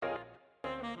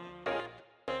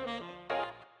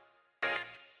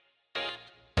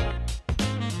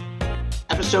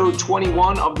episode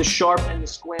 21 of the Sharp and the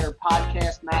Square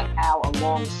podcast. Matt Howe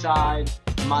alongside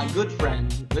my good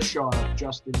friend, the Sharp,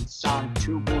 Justin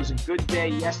Santupo. It was a good day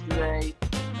yesterday.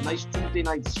 A nice Tuesday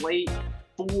night slate.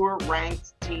 4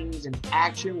 ranked teams in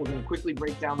action. We're going to quickly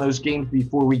break down those games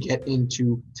before we get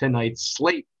into tonight's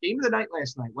slate. Game of the night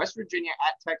last night, West Virginia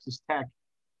at Texas Tech.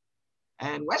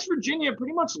 And West Virginia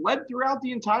pretty much led throughout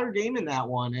the entire game in that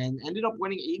one and ended up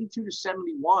winning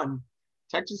 82-71.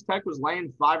 Texas Tech was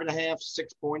laying 5.5,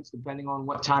 6 points, depending on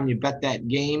what time you bet that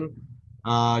game.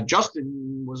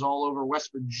 Justin was all over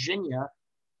West Virginia.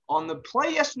 On the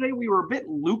play yesterday, we were a bit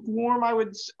lukewarm,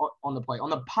 on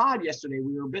the pod yesterday,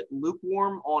 we were a bit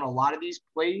lukewarm on a lot of these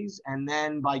plays. And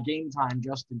then by game time,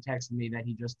 Justin texted me that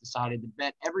he just decided to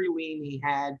bet every lean he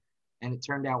had, and it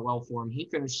turned out well for him. He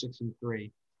finished 6-3.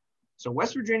 So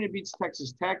West Virginia beats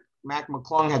Texas Tech. Mac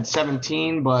McClung had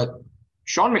 17, but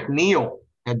Sean McNeil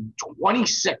had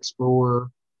 26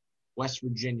 for West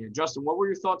Virginia. Justin, what were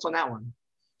your thoughts on that one?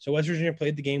 So West Virginia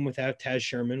played the game without Taz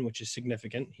Sherman, which is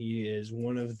significant. He is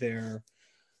one of their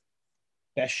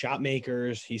best shot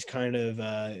makers. He's kind of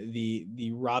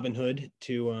the Robin Hood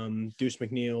to Deuce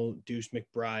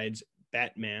McBride's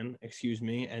Batman,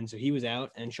 and so he was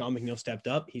out, and Sean McNeil stepped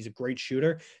up. He's a great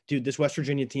shooter. Dude, this West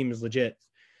Virginia team is legit.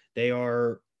 They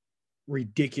are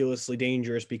ridiculously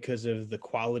dangerous because of the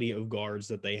quality of guards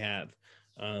that they have.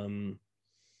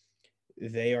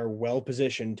 They are well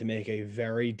positioned to make a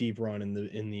very deep run in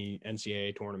the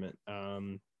NCAA tournament.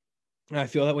 I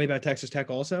feel that way about Texas Tech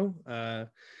also.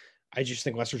 I just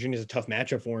think West Virginia is a tough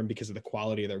matchup for them because of the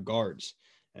quality of their guards.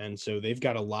 And so they've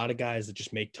got a lot of guys that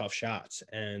just make tough shots.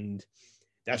 And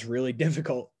that's really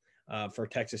difficult for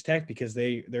Texas Tech because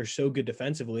they're so good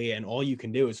defensively, and all you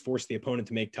can do is force the opponent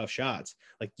to make tough shots.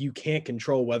 Like, you can't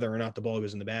control whether or not the ball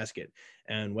goes in the basket.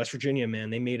 And West Virginia, man,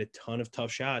 they made a ton of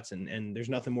tough shots, and there's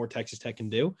nothing more Texas Tech can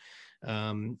do.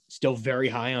 Still very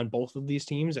high on both of these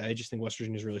teams. I just think West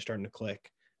Virginia is really starting to click.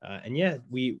 And yeah,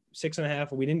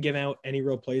 6.5. We didn't give out any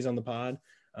real plays on the pod,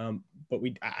 but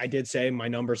I did say my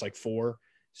number's like 4,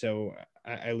 so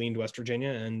I leaned West Virginia,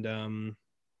 and I'm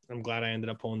glad I ended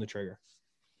up pulling the trigger.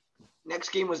 Next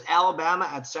game was Alabama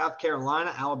at South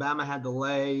Carolina. Alabama had to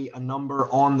lay a number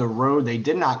on the road. They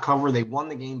did not cover. They won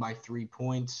the game by 3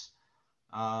 points.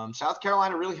 South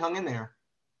Carolina really hung in there.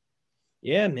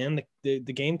 Yeah, man. The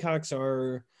Gamecocks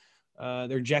are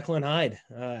they're Jekyll and Hyde,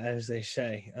 as they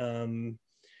say.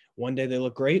 One day they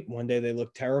look great. One day they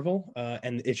look terrible.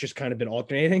 And it's just kind of been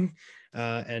alternating.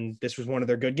 And this was one of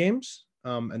their good games.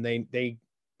 And they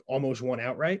almost won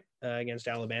outright against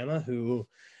Alabama, who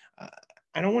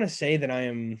I don't want to say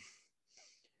that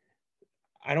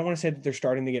they're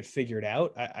starting to get figured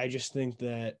out. I just think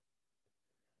that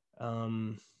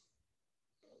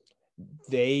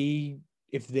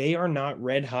if they are not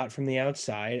red hot from the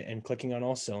outside and clicking on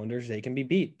all cylinders, they can be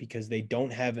beat because they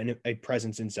don't have a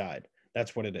presence inside.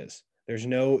 That's what it is. There's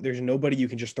nobody you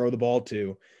can just throw the ball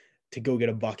to go get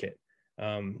a bucket.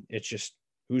 It's just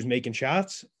who's making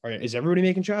shots, or is everybody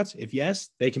making shots? If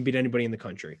yes, they can beat anybody in the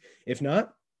country. If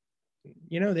not,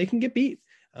 they can get beat.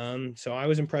 So I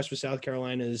was impressed with South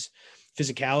Carolina's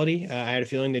physicality. I had a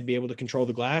feeling they'd be able to control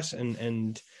the glass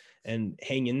and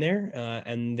hang in there,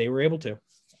 and they were able to.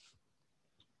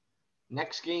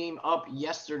 Next game up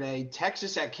yesterday,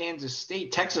 Texas at Kansas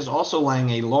State. Texas also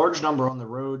laying a large number on the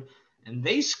road, and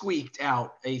they squeaked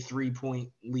out a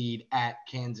 3-point lead at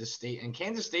Kansas State. And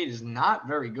Kansas State is not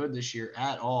very good this year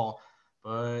at all.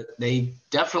 But they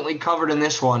definitely covered in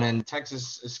this one, and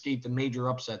Texas escaped a major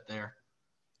upset there.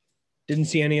 Didn't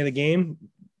see any of the game.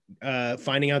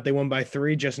 Finding out they won by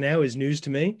 3 just now is news to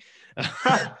me.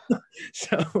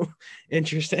 So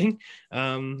interesting.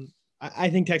 I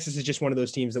think Texas is just one of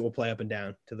those teams that will play up and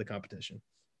down to the competition.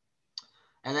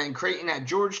 And then Creighton at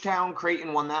Georgetown.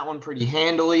 Creighton won that one pretty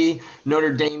handily.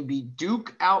 Notre Dame beat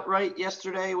Duke outright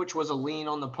yesterday, which was a lean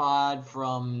on the pod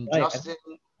from Justin.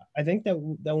 I think that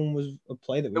one was a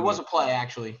play that it was a play,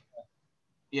 actually.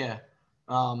 Yeah.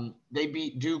 They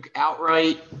beat Duke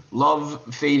outright. Love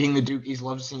fading the Dukies.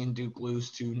 Love seeing Duke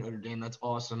lose to Notre Dame. That's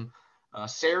awesome.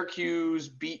 Syracuse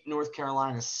beat North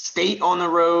Carolina State on the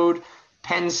road.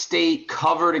 Penn State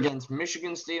covered against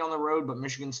Michigan State on the road, but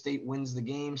Michigan State wins the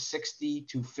game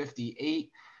 60-58.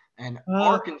 And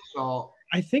Arkansas.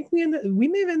 I think we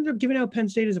may have ended up giving out Penn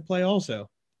State as a play also.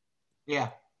 Yeah.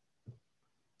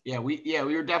 Yeah, we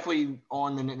were definitely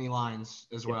on the Nittany lines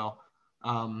as well.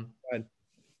 And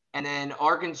then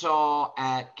Arkansas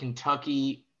at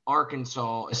Kentucky.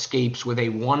 Arkansas escapes with a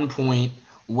 1-point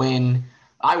win.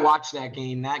 I watched that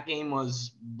game. That game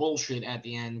was bullshit at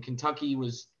the end. Kentucky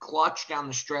was clutch down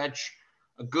the stretch,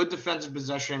 a good defensive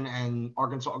possession, and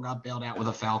Arkansas got bailed out with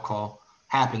a foul call.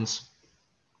 happens.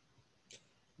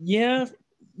 Yeah,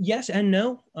 yes and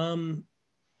no.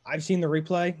 I've seen the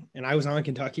replay, and I was on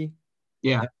Kentucky.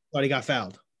 Yeah. I thought he got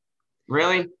fouled.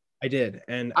 Really? I did,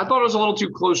 and I thought it was a little too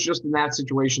close just in that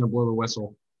situation to blow the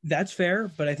whistle. that's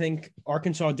fair. But I think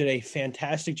Arkansas did a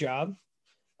fantastic job.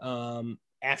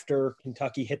 After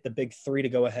Kentucky hit the big three to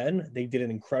go ahead, they did an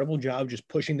incredible job just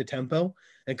pushing the tempo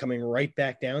and coming right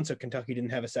back down. So Kentucky didn't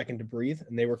have a second to breathe,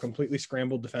 and they were completely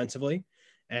scrambled defensively.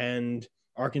 And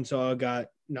Arkansas got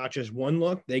not just one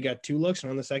look, they got two looks.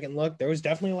 And on the second look, there was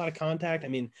definitely a lot of contact. I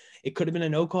mean, it could have been a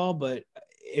no call, but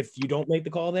if you don't make the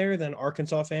call there, then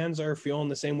Arkansas fans are feeling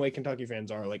the same way Kentucky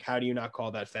fans are. Like, how do you not call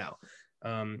that foul?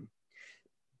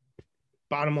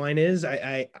 Bottom line is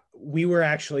we were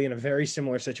actually in a very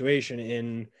similar situation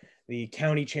in the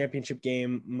county championship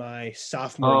game my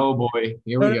sophomore year. Oh boy,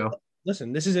 here we go.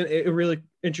 Listen, this is a really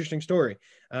interesting story.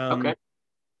 Okay.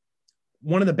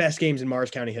 One of the best games in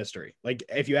Mars County history. Like,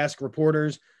 if you ask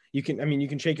reporters, you can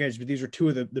shake your heads, but these are two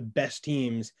of the best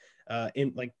teams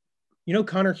in, like,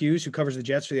 Connor Hughes, who covers the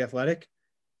Jets for The Athletic.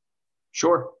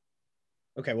 Sure.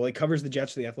 Okay, well, he covers the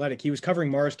Jets for The Athletic. He was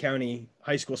covering Mars County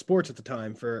high school sports at the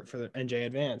time for the NJ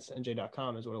Advance.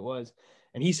 NJ.com is what it was.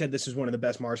 And he said this is one of the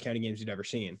best Mars County games he'd ever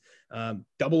seen.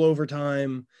 Double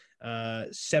overtime,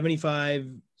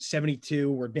 75-72,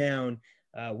 we're down.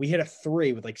 We hit a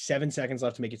three with like 7 seconds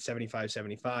left to make it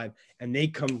 75-75, and they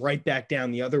come right back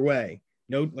down the other way.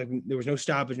 There was no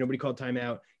stoppage. Nobody called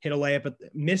timeout. Hit a layup,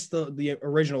 missed the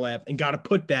original layup, and got a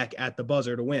putback at the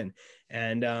buzzer to win.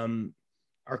 And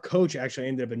our coach actually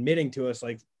ended up admitting to us,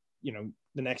 like, the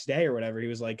next day or whatever, he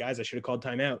was like, guys, I should have called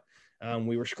timeout.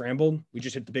 We were scrambled. We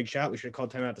just hit the big shot. We should have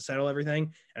called timeout to settle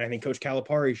everything. And I think Coach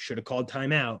Calipari should have called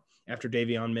timeout after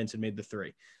Davion Mintz had made the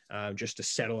three, just to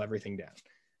settle everything down.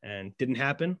 And didn't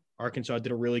happen. Arkansas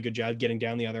did a really good job getting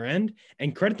down the other end.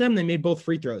 And credit them, they made both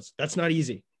free throws. That's not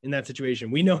easy in that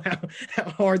situation. We know how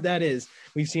hard that is.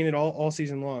 We've seen it all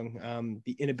season long,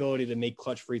 the inability to make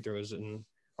clutch free throws. And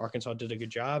Arkansas did a good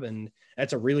job, and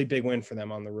that's a really big win for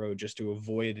them on the road, just to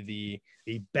avoid the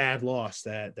bad loss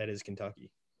that is Kentucky.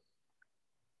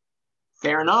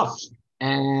 Fair enough.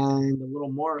 And a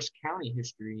little Morris County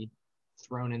history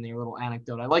thrown in there, a little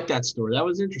anecdote. I like that story. That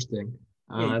was interesting.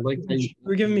 I like that. You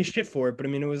were giving me shit for it, but I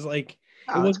mean, it was like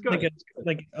it was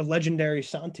like a legendary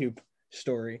Santup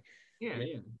story. Yeah,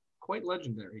 quite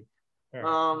legendary.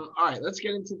 All right, let's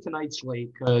get into tonight's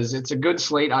slate because it's a good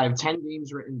slate. I have 10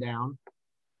 games written down.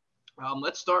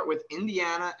 Let's start with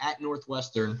Indiana at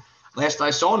Northwestern. Last I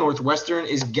saw, Northwestern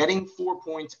is getting 4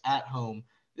 points at home.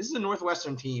 This is a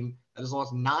Northwestern team that has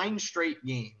lost 9 straight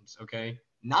games, okay?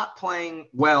 Not playing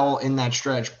well in that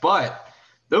stretch, but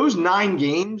those 9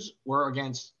 games were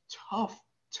against tough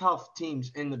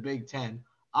teams in the Big Ten.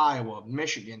 Iowa,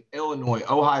 Michigan, Illinois,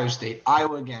 Ohio State,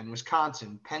 Iowa again,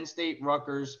 Wisconsin, Penn State,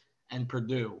 Rutgers, and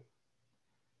Purdue.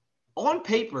 On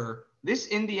paper, this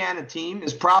Indiana team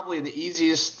is probably the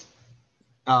easiest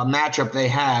matchup they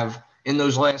have in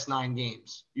those last 9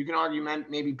 games. You can argue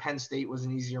maybe Penn State was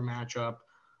an easier matchup,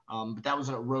 but that was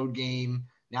a road game.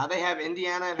 Now they have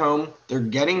Indiana at home. They're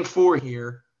getting 4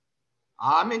 here.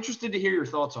 I'm interested to hear your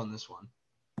thoughts on this one.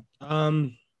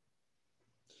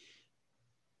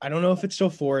 I don't know if it's still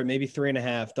 4, maybe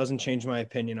 3.5. Doesn't change my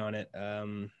opinion on it.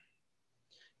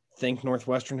 Think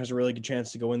Northwestern has a really good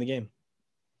chance to go win the game.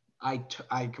 I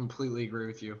completely agree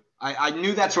with you. I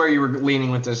knew that's where you were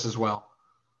leaning with this as well.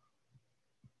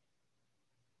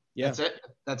 Yeah. That's it.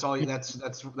 That's all. That's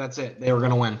it. They were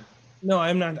going to win. No,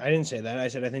 I'm not. I didn't say that. I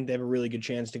said I think they have a really good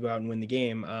chance to go out and win the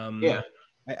game. Yeah.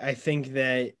 I think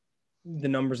that the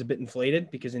number's a bit inflated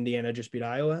because Indiana just beat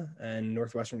Iowa and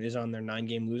Northwestern is on their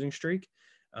 9-game losing streak.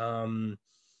 I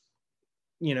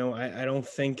don't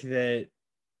think that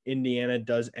Indiana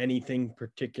does anything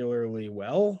particularly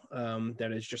well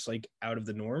that is just like out of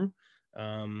the norm.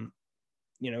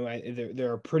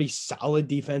 They're a pretty solid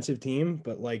defensive team,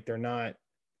 but like they're not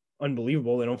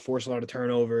unbelievable. They don't force a lot of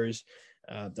turnovers.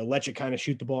 They'll let you kind of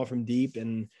shoot the ball from deep.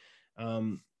 And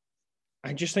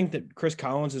I just think that Chris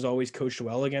Collins has always coached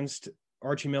well against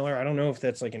Archie Miller. I don't know if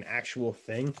that's like an actual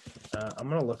thing. I'm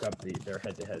going to look up their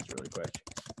head-to-heads really quick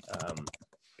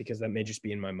because that may just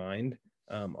be in my mind.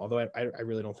 Although I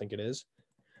really don't think it is.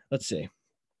 Let's see.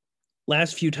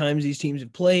 Last few times these teams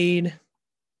have played.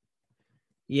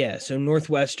 Yeah, so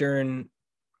Northwestern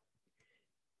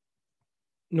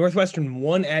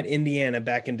won at Indiana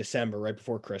back in December, right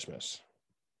before Christmas,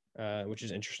 which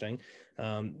is interesting.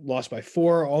 Lost by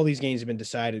 4. All these games have been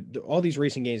decided. All these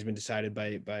recent games have been decided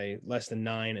by less than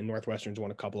 9, and Northwestern's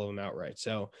won a couple of them outright.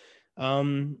 So,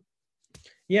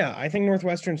 yeah, I think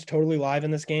Northwestern's totally live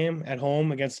in this game at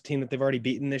home against a team that they've already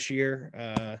beaten this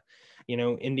year.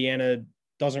 Indiana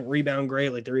doesn't rebound great,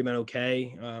 like they rebound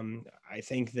okay. I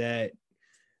think that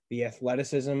the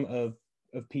athleticism of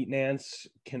Pete Nance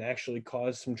can actually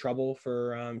cause some trouble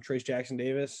for Trace Jackson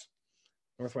Davis.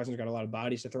 Northwestern's got a lot of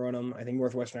bodies to throw at them. I think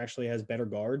Northwestern actually has better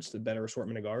guards, the better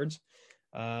assortment of guards.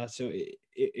 So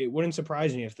it wouldn't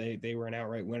surprise me if they were an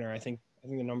outright winner. I think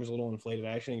the number's a little inflated. I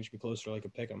actually think it should be closer to like a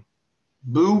pick 'em.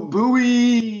 Boo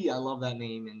Booey. I love that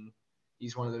name, and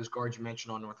he's one of those guards you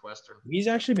mentioned on Northwestern. He's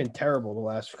actually been terrible the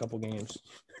last couple games.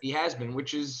 He has been,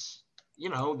 which is,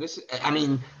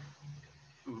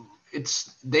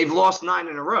 they've lost 9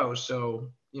 in a row,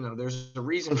 so there's a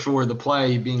reason for the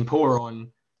play being poor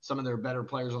on some of their better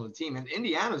players on the team. And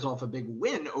Indiana's off a big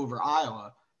win over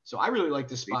Iowa, so I really like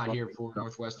this spot here for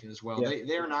Northwestern as well. Yeah.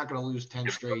 They are not going to lose 10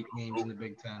 straight games in the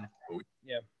Big Ten.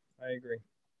 Yeah, I agree.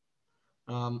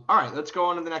 All right, let's go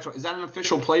on to the next one. Is that an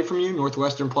official play from you,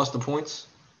 Northwestern plus the points?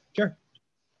 Sure.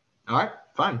 All right,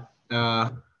 fine.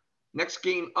 Next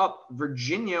game up,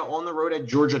 Virginia on the road at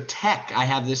Georgia Tech. I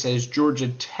have this as Georgia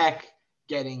Tech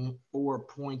getting 4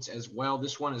 points as well.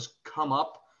 This one has come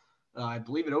up. I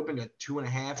believe it opened at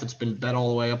 2.5. It's been bet all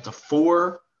the way up to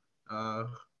 4.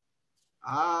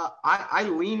 I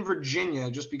lean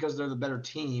Virginia just because they're the better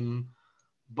team,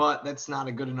 but that's not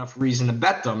a good enough reason to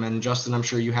bet them. And Justin, I'm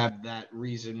sure you have that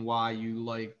reason why you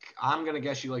like. I'm gonna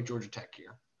guess you like Georgia Tech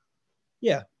here.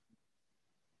 Yeah.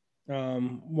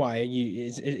 Why?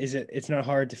 Is it? It's not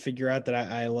hard to figure out that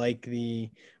I like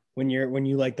when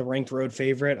you like the ranked road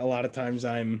favorite. A lot of times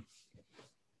I'm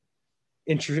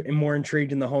more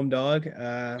intrigued in the home dog.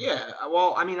 Yeah.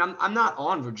 Well, I mean, I'm not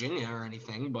on Virginia or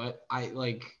anything, but I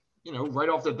like right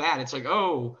off the bat, it's like,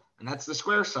 oh, and that's the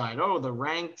square side. Oh, the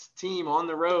ranked team on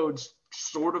the road,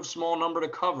 sort of small number to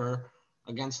cover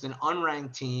against an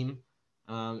unranked team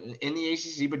in the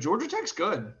ACC. But Georgia Tech's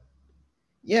good.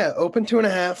 Yeah, open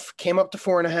 2.5, came up to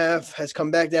 4.5, has come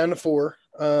back down to 4.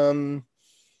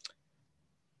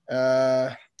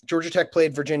 Georgia Tech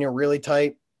played Virginia really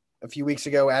tight a few weeks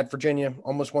ago at Virginia,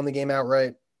 almost won the game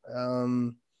outright.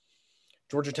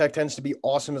 Georgia Tech tends to be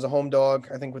awesome as a home dog.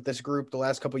 I think with this group, the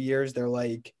last couple of years, they're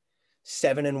like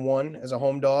 7-1 as a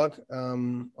home dog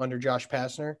under Josh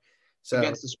Pastner. So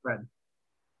against the spread.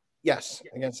 Yes,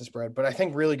 against the spread, but I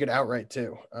think really good outright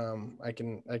too. I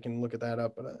can look at that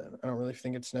up, but I don't really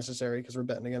think it's necessary because we're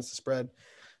betting against the spread.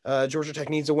 Georgia Tech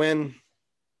needs a win.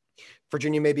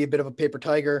 Virginia may be a bit of a paper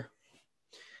tiger.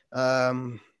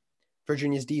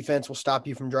 Virginia's defense will stop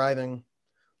you from driving.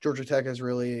 Georgia Tech is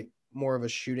really more of a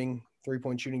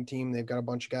three-point shooting team. They've got a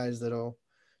bunch of guys that'll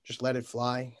just let it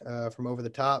fly from over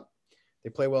the top. They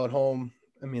play well at home.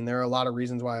 I mean, there are a lot of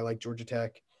reasons why I like Georgia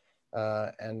Tech.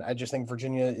 And I just think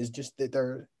Virginia is just that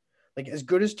they're like as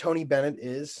good as Tony Bennett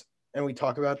is. And we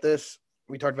talked about this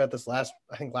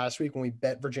last week when we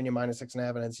bet Virginia minus 6.5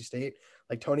 at NC State.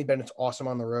 Like Tony Bennett's awesome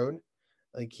on the road.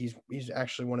 Like he's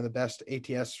actually one of the best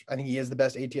ATS. I think he is the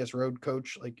best ATS road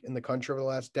coach like in the country over the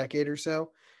last decade or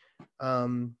so.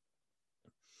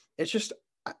 It's just,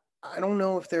 I don't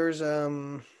know if there's, I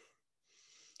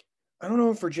don't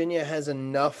know if Virginia has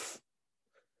enough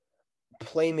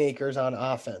playmakers on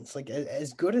offense, like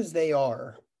as good as they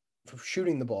are for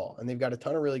shooting the ball, and they've got a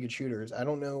ton of really good shooters. I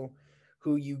don't know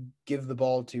who you give the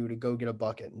ball to go get a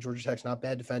bucket. And Georgia Tech's not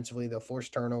bad defensively. They'll force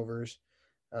turnovers.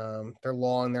 They're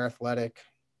long, they're athletic,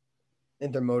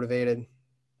 and they're motivated.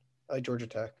 I like Georgia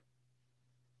Tech.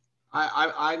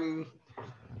 I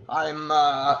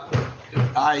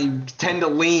tend to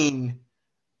lean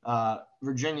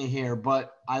Virginia here,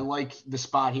 but I like the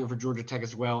spot here for Georgia Tech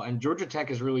as well. And Georgia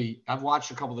Tech is really, I've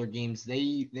watched a couple of their games.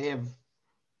 They have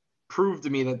proved to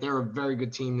me that they're a very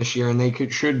good team this year, and they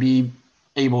should be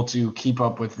able to keep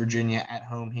up with Virginia at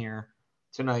home here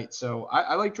tonight. So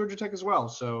I like Georgia Tech as well.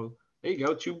 So there you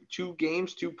go. Two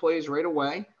games, 2 plays right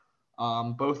away,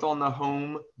 both on the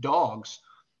home dogs.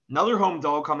 Another home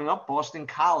dog coming up, Boston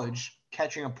College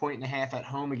catching 1.5 at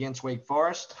home against Wake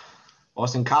Forest.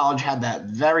 Boston College had that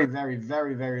very, very,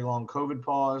 very, very long COVID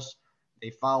pause. They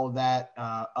followed that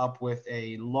up with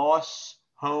a loss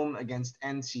home against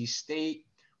NC State.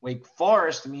 Wake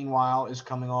Forest, meanwhile, is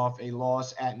coming off a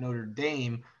loss at Notre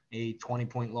Dame, a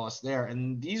 20-point loss there.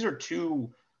 And these are 2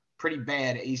 pretty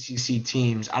bad ACC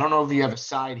teams. I don't know if you have a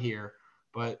side here,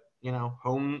 but, a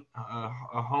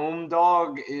home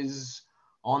dog is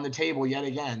on the table yet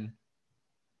again.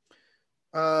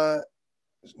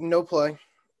 No play.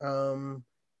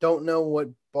 Don't know what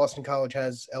Boston College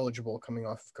has eligible coming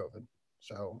off of COVID.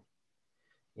 So,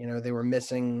 they were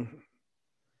missing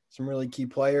some really key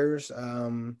players.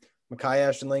 Mekhi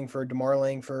Ashton Langford, DeMar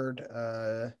Langford,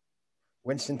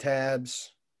 Winston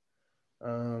Tabbs.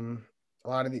 A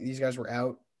lot of these guys were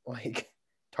out. Like,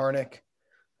 Tarnick,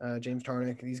 James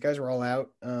Tarnick. These guys were all out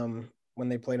when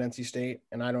they played NC State,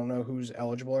 and I don't know who's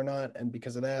eligible or not. And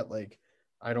because of that, like,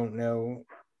 I don't know.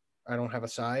 I don't have a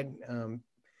side.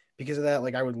 Because of that,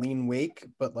 like, I would lean Wake,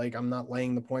 but like I'm not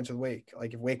laying the points with Wake.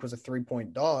 Like if Wake was a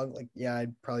 3-point dog, like yeah,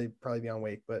 I'd probably be on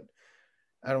Wake, but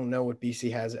I don't know what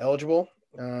BC has eligible.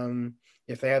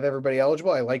 If they have everybody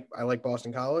eligible, I like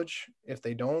Boston College. If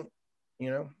they don't, I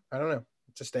don't know.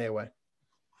 It's a stay away.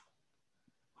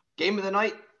 Game of the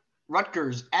night,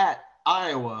 Rutgers at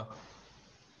Iowa.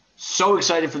 So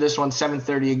excited for this one,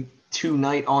 7:30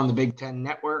 tonight on the Big Ten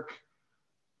Network.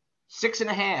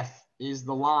 6.5 is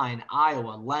the line.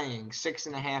 Iowa laying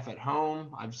 6.5 at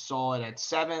home. I saw it at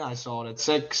 7. I saw it at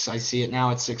 6. I see it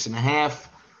now at 6.5.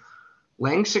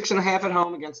 Laying 6.5 at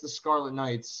home against the Scarlet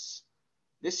Knights.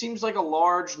 This seems like a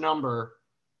large number,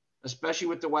 especially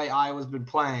with the way Iowa's been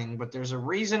playing, but there's a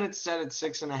reason it's set at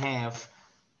 6.5.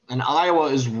 And Iowa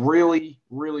is really,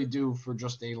 really due for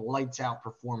just a lights-out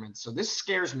performance. So this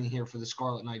scares me here for the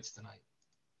Scarlet Knights tonight.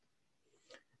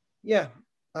 Yeah.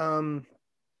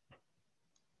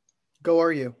 Go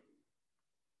RU.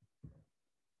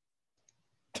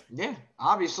 Yeah,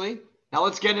 obviously. Now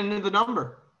let's get into the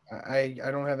number. I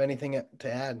don't have anything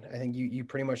to add. I think you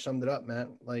pretty much summed it up, Matt.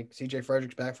 Like CJ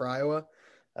Frederick's back for Iowa.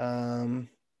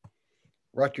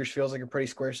 Rutgers feels like a pretty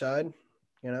square side,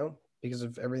 because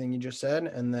of everything you just said.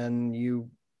 And then you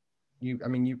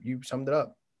summed it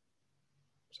up.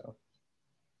 So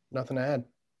nothing to add.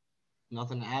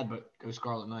 Nothing to add, but go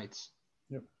Scarlet Knights.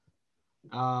 Yep.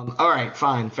 All right,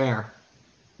 fine, fair.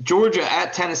 Georgia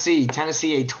at Tennessee.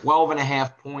 Tennessee, a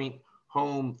 12.5-point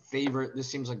home favorite. This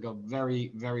seems like a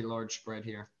very, very large spread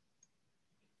here.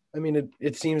 I mean,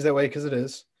 it seems that way because it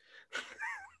is.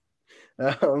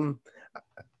 I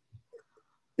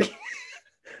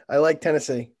like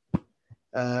Tennessee.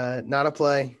 Not a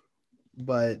play,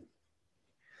 but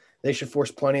they should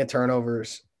force plenty of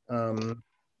turnovers.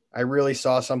 I really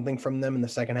saw something from them in the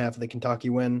second half of the Kentucky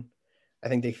win. I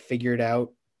think they figured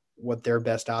out what their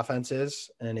best offense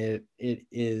is, and it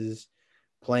is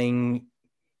playing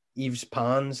Yves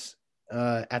Pons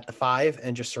at the 5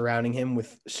 and just surrounding him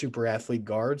with super athlete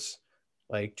guards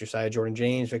like Josiah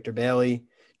Jordan-James, Victor Bailey,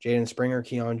 Jaden Springer,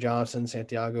 Keon Johnson,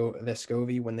 Santiago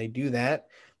Vescovi. When they do that,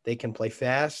 they can play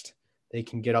fast. They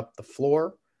can get up the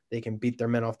floor. They can beat their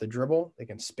men off the dribble. They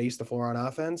can space the floor on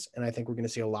offense. And I think we're going to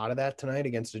see a lot of that tonight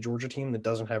against a Georgia team that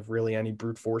doesn't have really any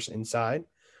brute force inside.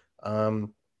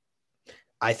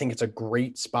 I think it's a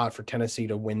great spot for Tennessee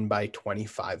to win by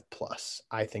 25 plus.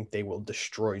 I think they will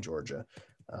destroy Georgia.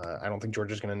 I don't think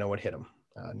Georgia's going to know what hit them.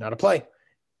 Not a play,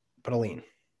 but a lean.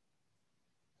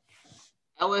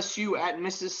 LSU at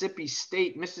Mississippi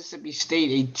State. Mississippi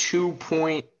State, a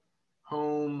 2-point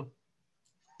home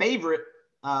favorite.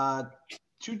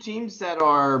 Two teams that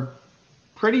are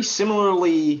pretty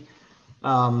similarly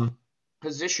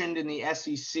positioned in the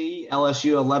SEC.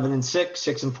 LSU 11-6,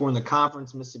 6-4 in the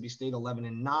conference. Mississippi State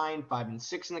 11-9,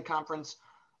 5-6 in the conference.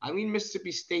 I lean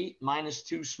Mississippi State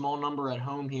 -2, small number at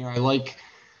home here. I like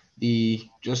the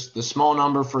small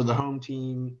number for the home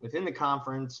team within the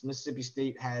conference. Mississippi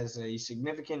State has a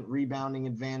significant rebounding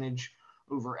advantage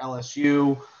over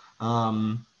LSU,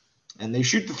 and they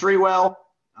shoot the 3 well.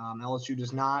 LSU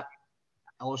does not.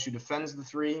 LSU defends the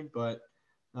 3, but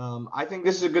I think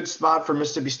this is a good spot for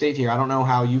Mississippi State here. I don't know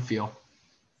how you feel.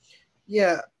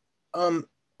 Yeah, I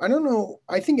don't know.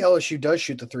 I think LSU does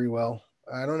shoot the 3 well.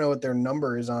 I don't know what their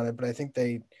number is on it, but I think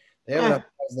they have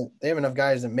enough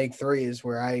guys that make threes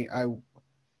where I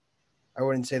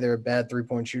wouldn't say they're a bad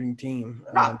 3-point shooting team.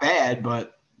 Not bad,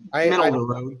 but middle of the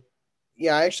road.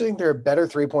 Yeah, I actually think they're a better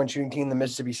 3-point shooting team than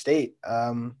Mississippi State.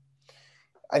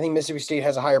 I think Mississippi State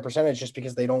has a higher percentage just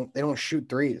because they don't shoot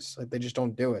threes. Like they just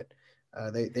don't do it.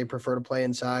 They prefer to play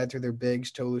inside through their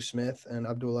bigs, Tolu Smith and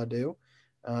Abdul Adu.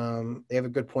 They have a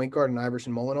good point guard in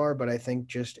Iverson Molinar, but I think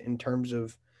just in terms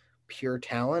of pure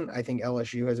talent, I think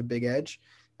LSU has a big edge.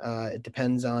 It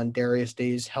depends on Darius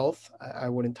Day's health. I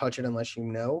wouldn't touch it unless you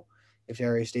know if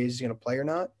Darius Day is going to play or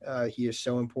not. He is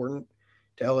so important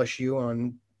to LSU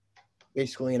on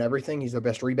basically in everything. He's their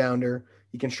best rebounder.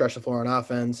 He can stretch the floor on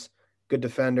offense. Good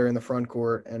defender in the front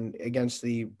court, and against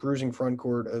the bruising front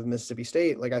court of Mississippi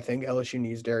State, like I think LSU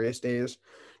needs Darius Days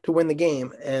to win the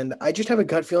game. And I just have a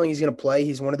gut feeling he's going to play.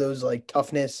 He's one of those like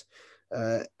toughness.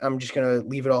 I'm just going to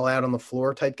leave it all out on the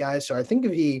floor type guys. So I think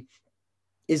if he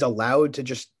is allowed to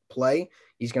just play,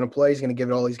 he's going to play. He's going to give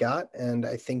it all he's got. And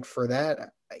I think for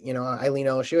that, I lean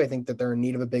LSU. I think that they're in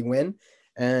need of a big win.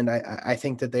 And I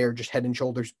think that they are just head and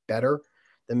shoulders better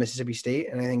than Mississippi State.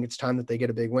 And I think it's time that they get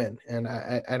a big win. And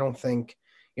I don't think,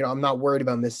 I'm not worried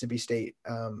about Mississippi State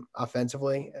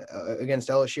offensively against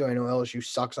LSU. I know LSU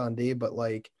sucks on D, but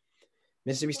like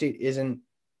Mississippi State isn't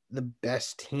the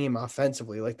best team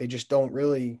offensively. Like they just don't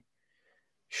really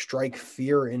strike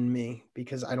fear in me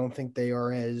because I don't think they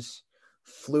are as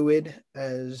fluid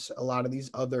as a lot of these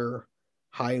other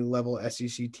high level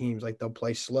SEC teams. Like they'll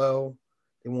play slow,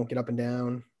 they won't get up and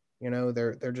down.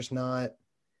 They're just not.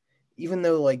 Even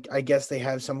though like I guess they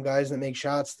have some guys that make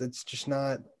shots, that's just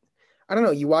not. I don't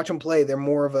know. You watch them play; they're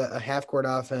more of a half court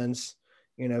offense.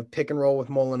 Pick and roll with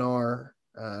Molinar,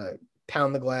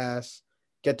 pound the glass,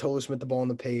 get Tolu Smith the ball in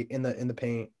the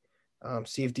paint.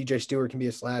 See if DJ Stewart can be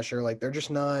a slasher. Like they're just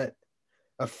not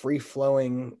a free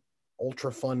flowing,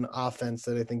 ultra fun offense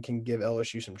that I think can give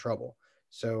LSU some trouble.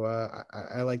 So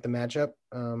I like the matchup.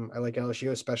 I like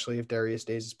LSU, especially if Darius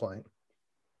Days is playing.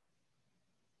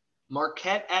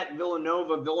 Marquette at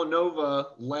Villanova. Villanova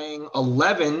laying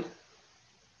 11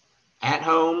 at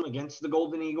home against the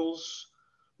Golden Eagles.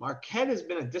 Marquette has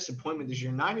been a disappointment this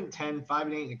year. 9-10,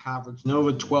 5-8 in the conference.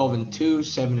 Nova 12-2,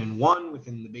 7-1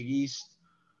 within the Big East.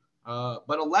 But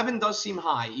 11 does seem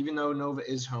high, even though Nova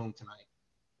is home tonight.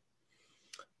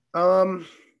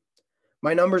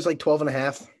 My number's like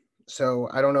 12.5. So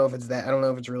I don't know if it's that. I don't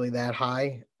know if it's really that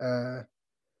high.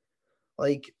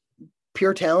 Like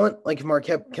pure talent, like if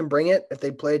Marquette can bring it, if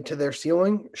they played to their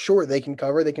ceiling, sure, they can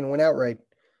cover, they can win outright.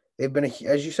 They've been,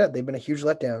 as you said, they've been a huge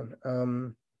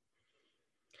letdown.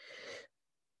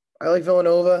 I like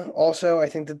Villanova. Also, I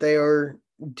think that they are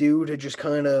due to just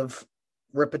kind of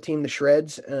rip a team to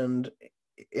shreds. And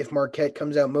if Marquette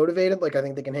comes out motivated, like I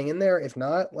think they can hang in there. If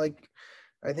not, like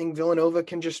I think Villanova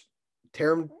can just tear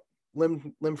them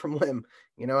limb from limb.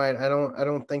 I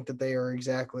don't think that they are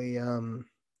exactly.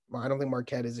 I don't think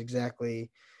Marquette is exactly.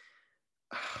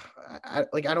 I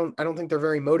don't think they're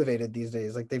very motivated these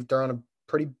days. Like they're on a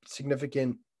pretty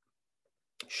significant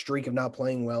streak of not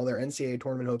playing well. Their NCAA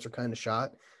tournament hopes are kind of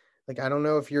shot. Like I don't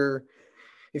know if you're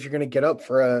going to get up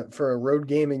for a road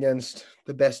game against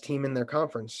the best team in their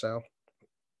conference. So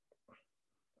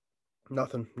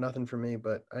nothing for me.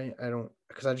 But I don't,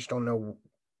 because I just don't know.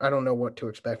 I don't know what to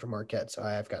expect from Marquette. So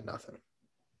I've got nothing.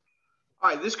 All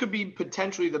right, this could be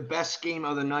potentially the best game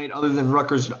of the night other than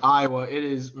Rutgers at Iowa. It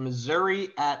is Missouri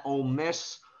at Ole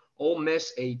Miss. Ole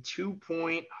Miss, a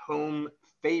 2-point home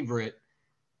favorite.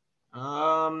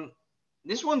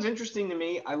 This one's interesting to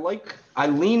me. I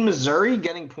lean Missouri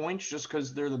getting points just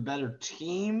because they're the better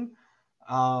team.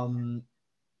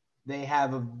 They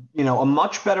have a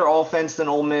much better offense than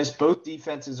Ole Miss. Both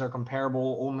defenses are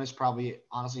comparable. Ole Miss probably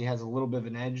honestly has a little bit of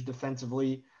an edge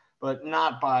defensively, but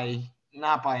not by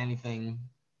anything.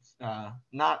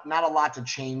 Not a lot to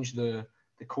change the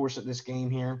course of this game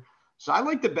here. So I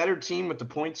like the better team with the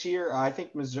points here. I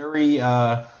think Missouri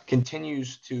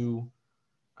continues to,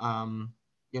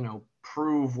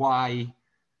 prove why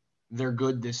they're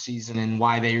good this season and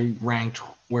why they ranked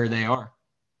where they are.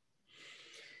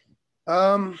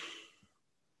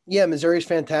 Yeah, Missouri's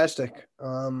fantastic.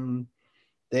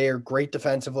 They are great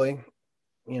defensively.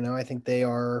 I think they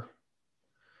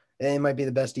might be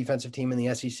the best defensive team in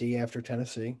the SEC after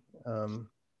Tennessee.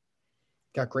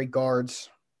 Got great guards,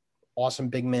 awesome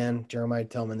big man, Jeremiah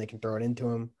Tillman. They can throw it into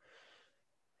him.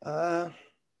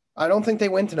 I don't think they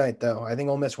win tonight, though. I think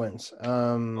Ole Miss wins.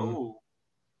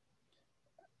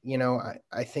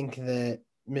 I think that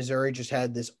Missouri just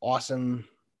had this awesome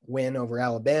win over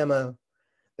Alabama.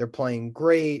 They're playing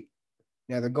great.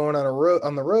 Now they're going on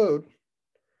the road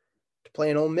to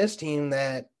play an Ole Miss team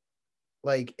that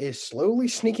like is slowly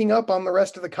sneaking up on the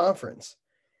rest of the conference.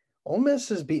 Ole Miss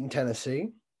has beaten Tennessee.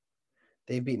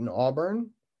 They've beaten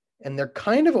Auburn, and they're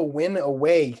kind of a win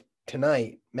away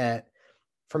tonight, Matt,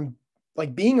 from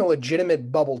like being a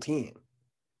legitimate bubble team.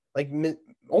 Like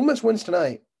Ole Miss wins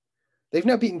tonight. They've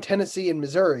now beaten Tennessee and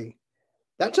Missouri.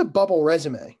 That's a bubble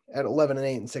resume at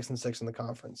 11-8 and 6-6 in the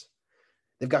conference.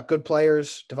 They've got good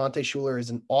players. Devontae Shuler is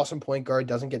an awesome point guard,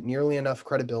 doesn't get nearly enough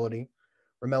credibility.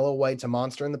 Romello White's a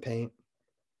monster in the paint.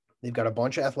 They've got a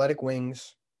bunch of athletic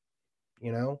wings.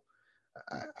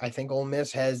 I think Ole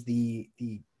Miss has the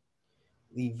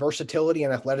versatility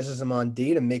and athleticism on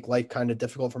D to make life kind of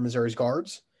difficult for Missouri's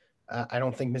guards. I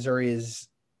don't think Missouri is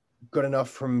good enough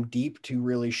from deep to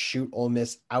really shoot Ole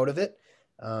Miss out of it,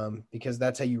 because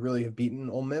that's how you really have beaten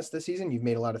Ole Miss this season. You've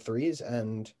made a lot of threes,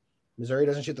 and Missouri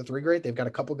doesn't shoot the three great. They've got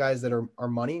a couple guys that are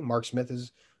money. Mark Smith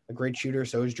is a great shooter.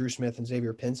 So is Drew Smith and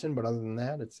Xavier Pinson. But other than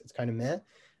that, it's kind of meh.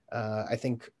 I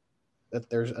think that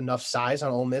there's enough size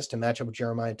on Ole Miss to match up with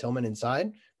Jeremiah Tillman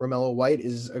inside. Romello White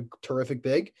is a terrific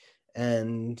big.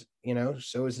 And,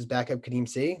 so is his backup Kadeem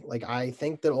C. Like, I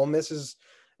think that Ole Miss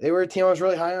they were a team I was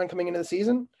really high on coming into the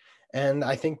season. And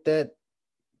I think that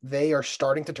they are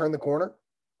starting to turn the corner,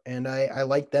 and I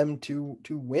like them to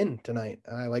win tonight.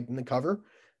 I like them to cover.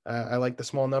 I like the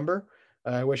small number.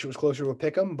 I wish it was closer to a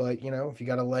pick 'em, but if you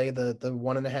got to lay the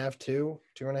 1.5,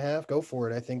 2.5, go for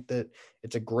it. I think that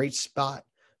it's a great spot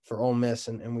for Ole Miss,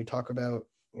 and we talk about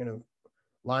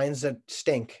lines that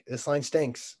stink. This line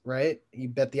stinks, right? You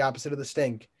bet the opposite of the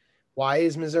stink. Why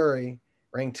is Missouri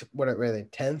ranked, what are they,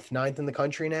 10th, 9th in the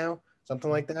country now?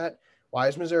 Something like that. Why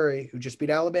is Missouri, who just beat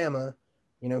Alabama,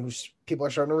 who's people are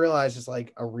starting to realize is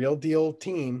like a real deal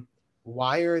team,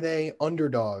 why are they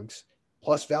underdogs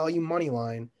plus value money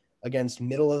line against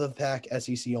middle of the pack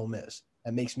SEC Ole Miss?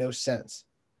 That makes no sense.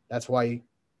 That's why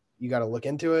you got to look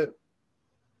into it.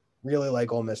 Really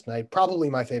like Ole Miss tonight. Probably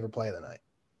my favorite play of the night.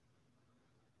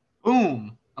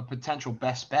 Boom. A potential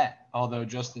best bet. Although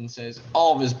Justin says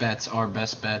all of his bets are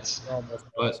best bets.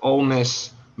 But Ole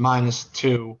Miss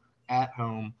 -2 at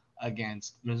home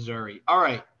against Missouri. All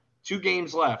right. 2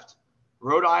 games left.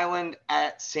 Rhode Island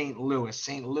at St. Louis.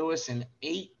 St. Louis, an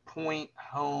 8-point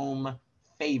home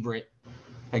favorite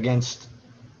against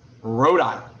Rhode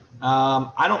Island.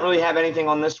 I don't really have anything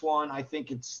on this one. I think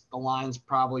the line's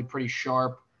probably pretty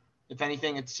sharp. If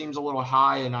anything, it seems a little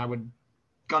high, and I would,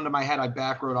 gun to my head, I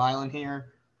back Rhode Island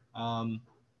here,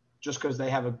 just because they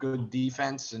have a good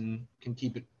defense and can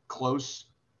keep it close,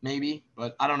 maybe.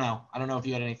 But I don't know. I don't know if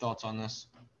you had any thoughts on this.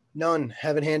 None.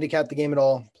 Haven't handicapped the game at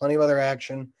all. Plenty of other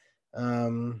action.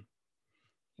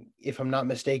 If I'm not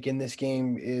mistaken, this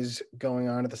game is going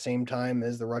on at the same time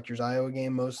as the Rutgers-Iowa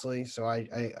game mostly, so I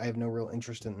have no real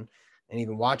interest in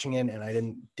even watching it, and I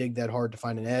didn't dig that hard to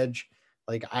find an edge.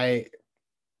 Like I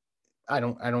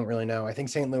don't really know. I think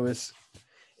St. Louis,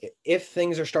 if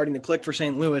things are starting to click for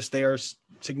St. Louis, they are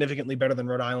significantly better than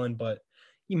Rhode Island, but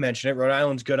you mentioned it. Rhode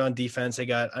Island's good on defense. They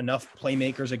got enough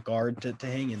playmakers at guard to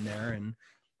hang in there, and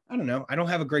I don't know. I don't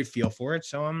have a great feel for it,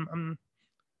 so I'm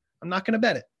not going to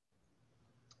bet it.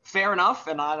 Fair enough,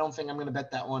 and I don't think I'm going to bet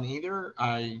that one either.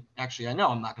 I know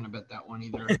I'm not going to bet that one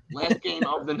either. Last game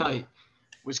of the night,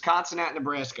 Wisconsin at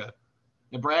Nebraska.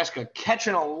 Nebraska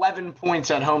catching 11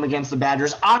 points at home against the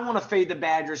Badgers. I want to fade the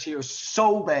Badgers here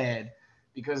so bad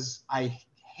because I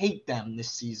hate them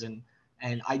this season,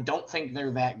 and I don't think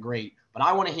they're that great. But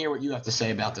I want to hear what you have to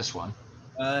say about this one.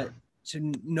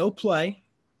 So no play.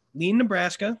 Lean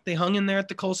Nebraska. They hung in there at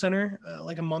the Kohl Center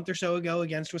like a month or so ago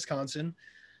against Wisconsin.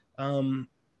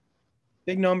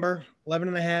 Big number,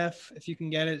 11.5. If you can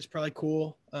get it, it's probably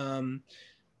cool.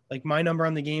 Like my number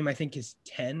on the game, I think is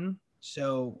 10.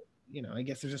 So, I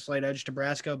guess there's a slight edge to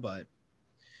Nebraska, but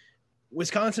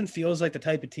Wisconsin feels like the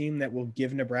type of team that will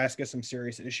give Nebraska some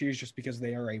serious issues just because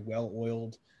they are a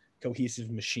well-oiled,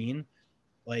 cohesive machine.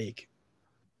 Like,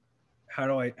 how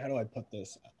do I put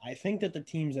this? I think that the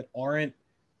teams that aren't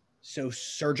so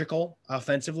surgical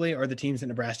offensively are the teams that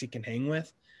Nebraska can hang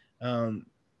with.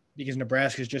 Because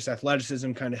Nebraska is just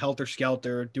athleticism, kind of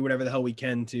helter-skelter, do whatever the hell we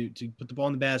can to put the ball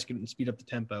in the basket and speed up the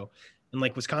tempo. And,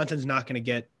 like, Wisconsin's not going to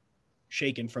get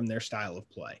shaken from their style of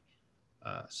play.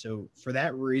 So for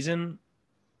that reason,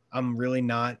 I'm really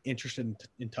not interested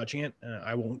in touching it.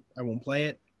 I won't play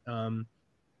it.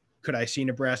 Could I see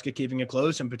Nebraska keeping it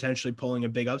close and potentially pulling a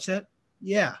big upset?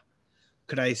 Yeah.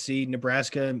 Could I see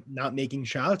Nebraska not making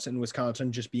shots and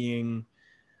Wisconsin just being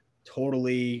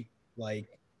totally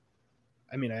like,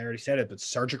 I mean, I already said it, but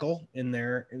surgical in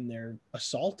their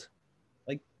assault?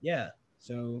 Like, yeah.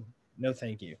 So no,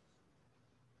 thank you.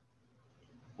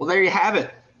 Well, there you have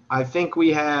it. I think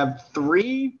we have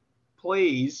 3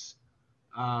 plays,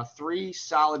 3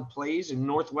 solid plays in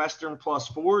Northwestern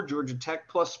 +4, Georgia Tech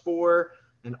 +4,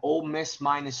 and Ole Miss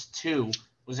 -2.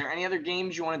 Was there any other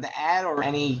games you wanted to add or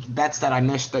any bets that I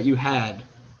missed that you had?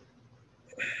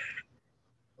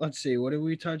 Let's see. What did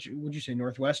we touch? Would you say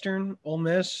Northwestern, Ole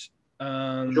Miss,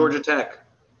 Georgia Tech,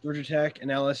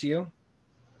 and LSU?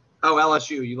 Oh,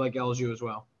 LSU. You like LSU as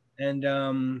well. And,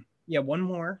 one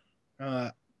more.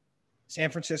 San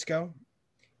Francisco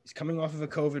is coming off of a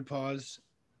COVID pause.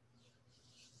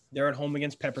 They're at home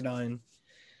against Pepperdine.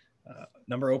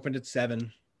 Number opened at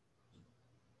 7.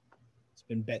 It's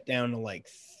been bet down to like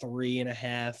 3.5.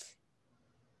 I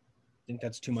think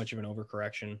that's too much of an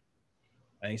overcorrection.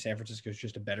 I think San Francisco is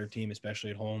just a better team,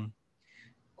 especially at home.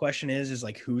 Question is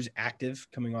like who's active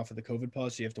coming off of the COVID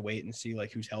pause? So you have to wait and see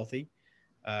like who's healthy.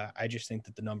 I just think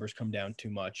that the numbers come down too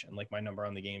much. And like my number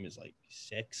on the game is like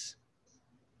 6.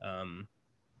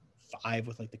 5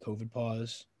 with like the COVID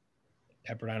pause.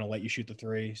 Pepperdine will let you shoot the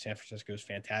 3. San Francisco is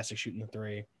fantastic shooting the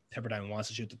 3. Pepperdine wants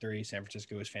to shoot the 3. San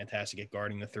Francisco is fantastic at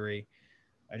guarding the 3.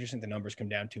 I just think the numbers come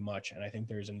down too much. And I think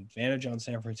there's an advantage on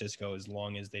San Francisco as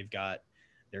long as they've got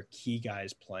their key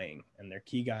guys playing. And their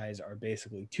key guys are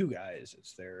basically 2 guys.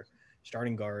 It's their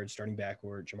starting guard, starting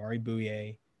backcourt, Jamari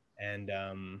Bouye, and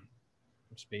I'm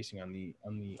spacing on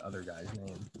the other guy's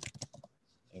name.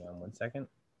 Hang on 1 second.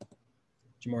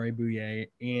 Jamari Bouye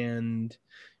and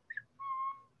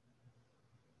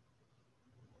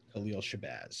Khalil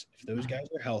Shabazz. If those guys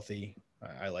are healthy,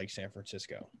 I like San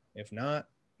Francisco. If not,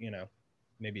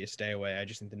 maybe a stay away. I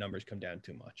just think the numbers come down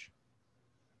too much.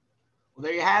 Well,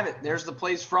 there you have it. There's the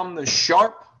plays from the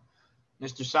Sharp.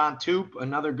 Mr. Santoop,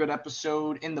 another good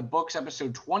episode in the books,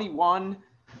 episode 21.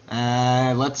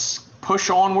 Let's push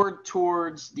onward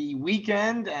towards the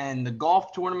weekend, and the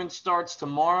golf tournament starts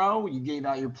tomorrow. You gave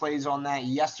out your plays on that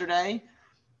yesterday.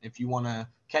 If you want to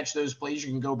catch those plays,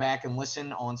 you can go back and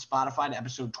listen on Spotify to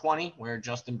episode 20, where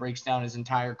Justin breaks down his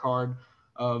entire card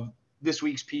of this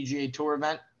week's PGA Tour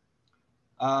event.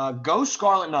 Go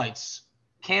Scarlet Knights.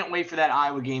 Can't wait for that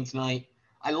Iowa game tonight.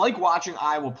 I like watching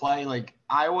Iowa play. Like,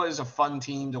 Iowa is a fun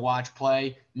team to watch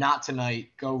play. Not tonight.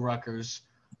 Go Rutgers.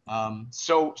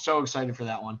 So excited for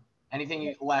that one.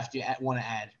 Anything left you want to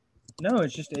add? No,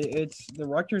 it's the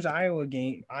Rutgers-Iowa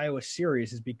game. Iowa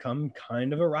series has become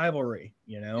kind of a rivalry,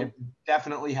 It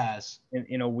definitely has.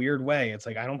 In a weird way. It's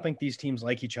like, I don't think these teams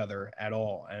like each other at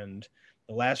all. And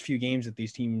the last few games that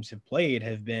these teams have played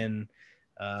have been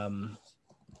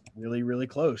really, really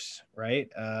close, right?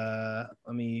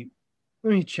 Let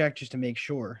me check just to make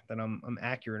sure that I'm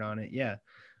accurate on it. Yeah.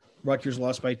 Rutgers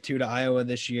lost by 2 to Iowa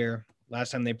this year. Last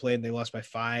time they played, they lost by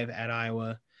 5 at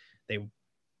Iowa. They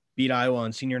beat Iowa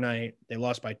on senior night. They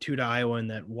lost by 2 to Iowa in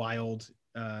that wild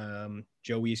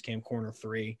Joe Wieskamp corner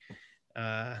 3.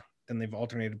 Then they've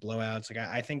alternated blowouts. Like,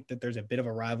 I think that there's a bit of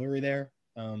a rivalry there.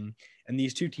 And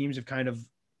these two teams have kind of,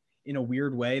 in a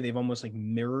weird way, they've almost like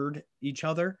mirrored each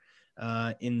other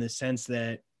in the sense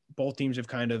that both teams have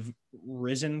kind of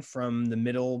risen from the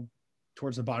middle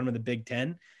towards the bottom of the Big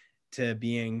Ten to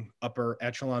being upper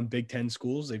echelon Big Ten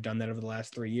schools. They've done that over the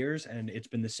last 3 years, and it's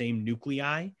been the same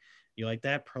nuclei. You like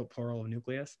that? Plural of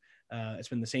nucleus. It's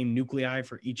been the same nuclei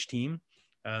for each team.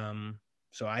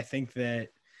 So I think that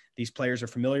these players are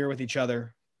familiar with each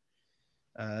other.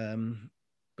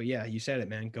 But yeah, you said it,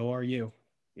 man. Go RU.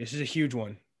 This is a huge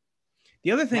one.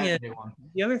 The other thing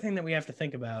that we have to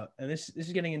think about, and this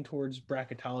is getting in towards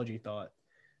bracketology thought,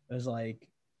 is like,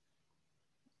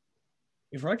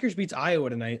 if Rutgers beats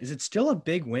Iowa tonight, is it still a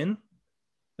big win?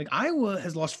 Like, Iowa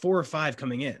has lost 4 or 5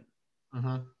 coming in.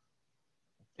 Mm-hmm.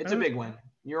 It's a big win.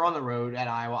 You're on the road at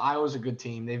Iowa. Iowa's a good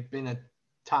team. They've been a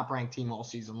top-ranked team all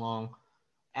season long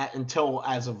until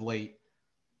as of late.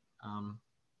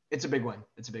 It's a big win.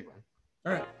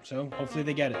 All right, so hopefully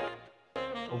they get it.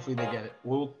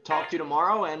 We'll talk to you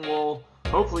tomorrow, and we'll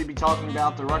hopefully be talking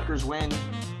about the Rutgers win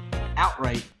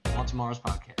outright on tomorrow's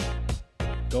podcast.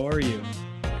 Go RU.